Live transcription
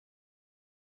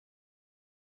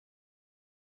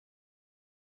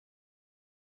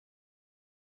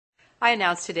I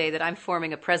announced today that I'm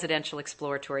forming a presidential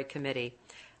exploratory committee.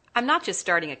 I'm not just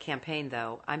starting a campaign,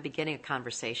 though. I'm beginning a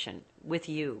conversation with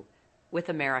you, with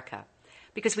America,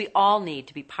 because we all need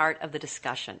to be part of the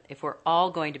discussion if we're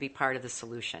all going to be part of the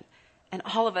solution. And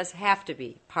all of us have to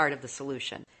be part of the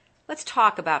solution. Let's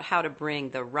talk about how to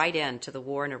bring the right end to the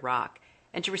war in Iraq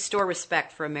and to restore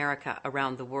respect for America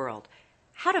around the world.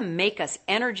 How to make us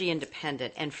energy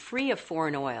independent and free of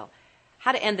foreign oil.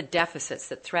 How to end the deficits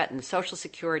that threaten Social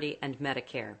Security and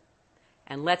Medicare.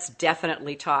 And let's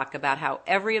definitely talk about how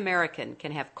every American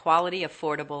can have quality,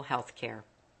 affordable health care.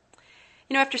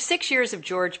 You know, after 6 years of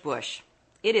George Bush,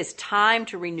 it is time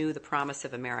to renew the promise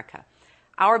of America,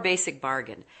 our basic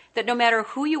bargain, that no matter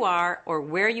who you are or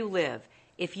where you live,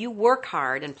 if you work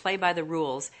hard and play by the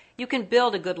rules, you can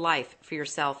build a good life for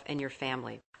yourself and your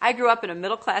family. I grew up in a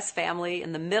middle-class family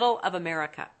in the middle of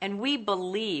America, and we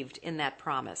believed in that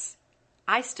promise.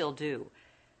 I still do.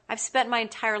 I've spent my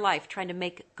entire life trying to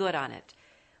make good on it,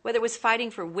 whether it was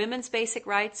fighting for women's basic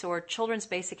rights or children's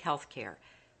basic health care,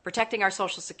 protecting our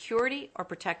Social Security or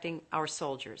protecting our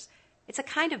soldiers. It's a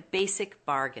kind of basic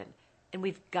bargain, and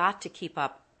we've got to keep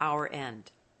up our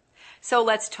end. So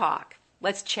let's talk.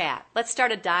 Let's chat. Let's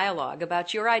start a dialogue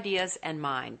about your ideas and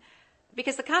mine,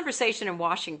 because the conversation in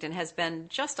Washington has been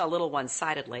just a little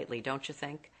one-sided lately, don't you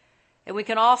think? And we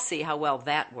can all see how well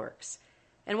that works.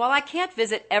 And while I can't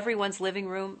visit everyone's living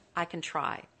room, I can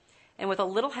try. And with a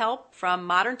little help from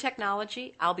modern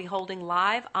technology, I'll be holding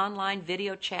live online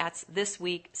video chats this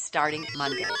week starting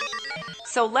Monday.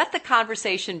 So let the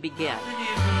conversation begin.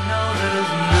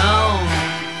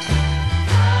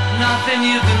 Nothing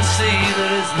you can see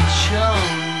that isn't shown.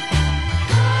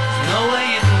 There's no way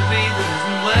you can be that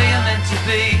isn't where you're meant to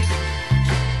be.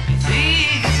 It's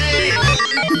easy.